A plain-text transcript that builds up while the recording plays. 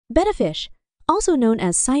Bettafish, also known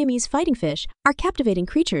as Siamese fighting fish, are captivating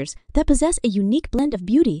creatures that possess a unique blend of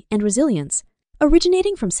beauty and resilience.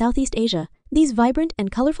 Originating from Southeast Asia, these vibrant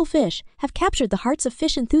and colorful fish have captured the hearts of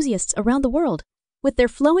fish enthusiasts around the world. With their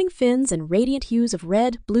flowing fins and radiant hues of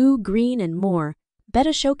red, blue, green, and more,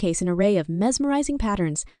 Betta showcase an array of mesmerizing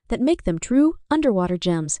patterns that make them true underwater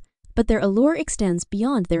gems. But their allure extends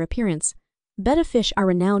beyond their appearance. Betta fish are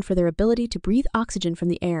renowned for their ability to breathe oxygen from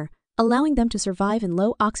the air, allowing them to survive in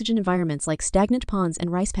low-oxygen environments like stagnant ponds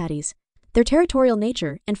and rice paddies. Their territorial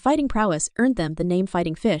nature and fighting prowess earned them the name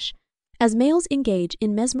fighting fish, as males engage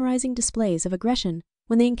in mesmerizing displays of aggression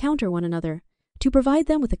when they encounter one another. To provide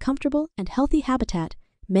them with a comfortable and healthy habitat,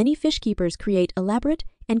 many fish keepers create elaborate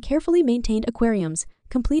and carefully maintained aquariums,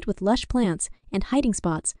 complete with lush plants and hiding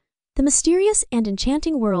spots. The mysterious and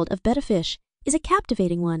enchanting world of Betta fish is a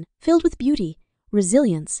captivating one, filled with beauty,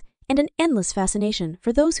 resilience, and an endless fascination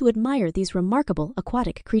for those who admire these remarkable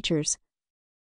aquatic creatures.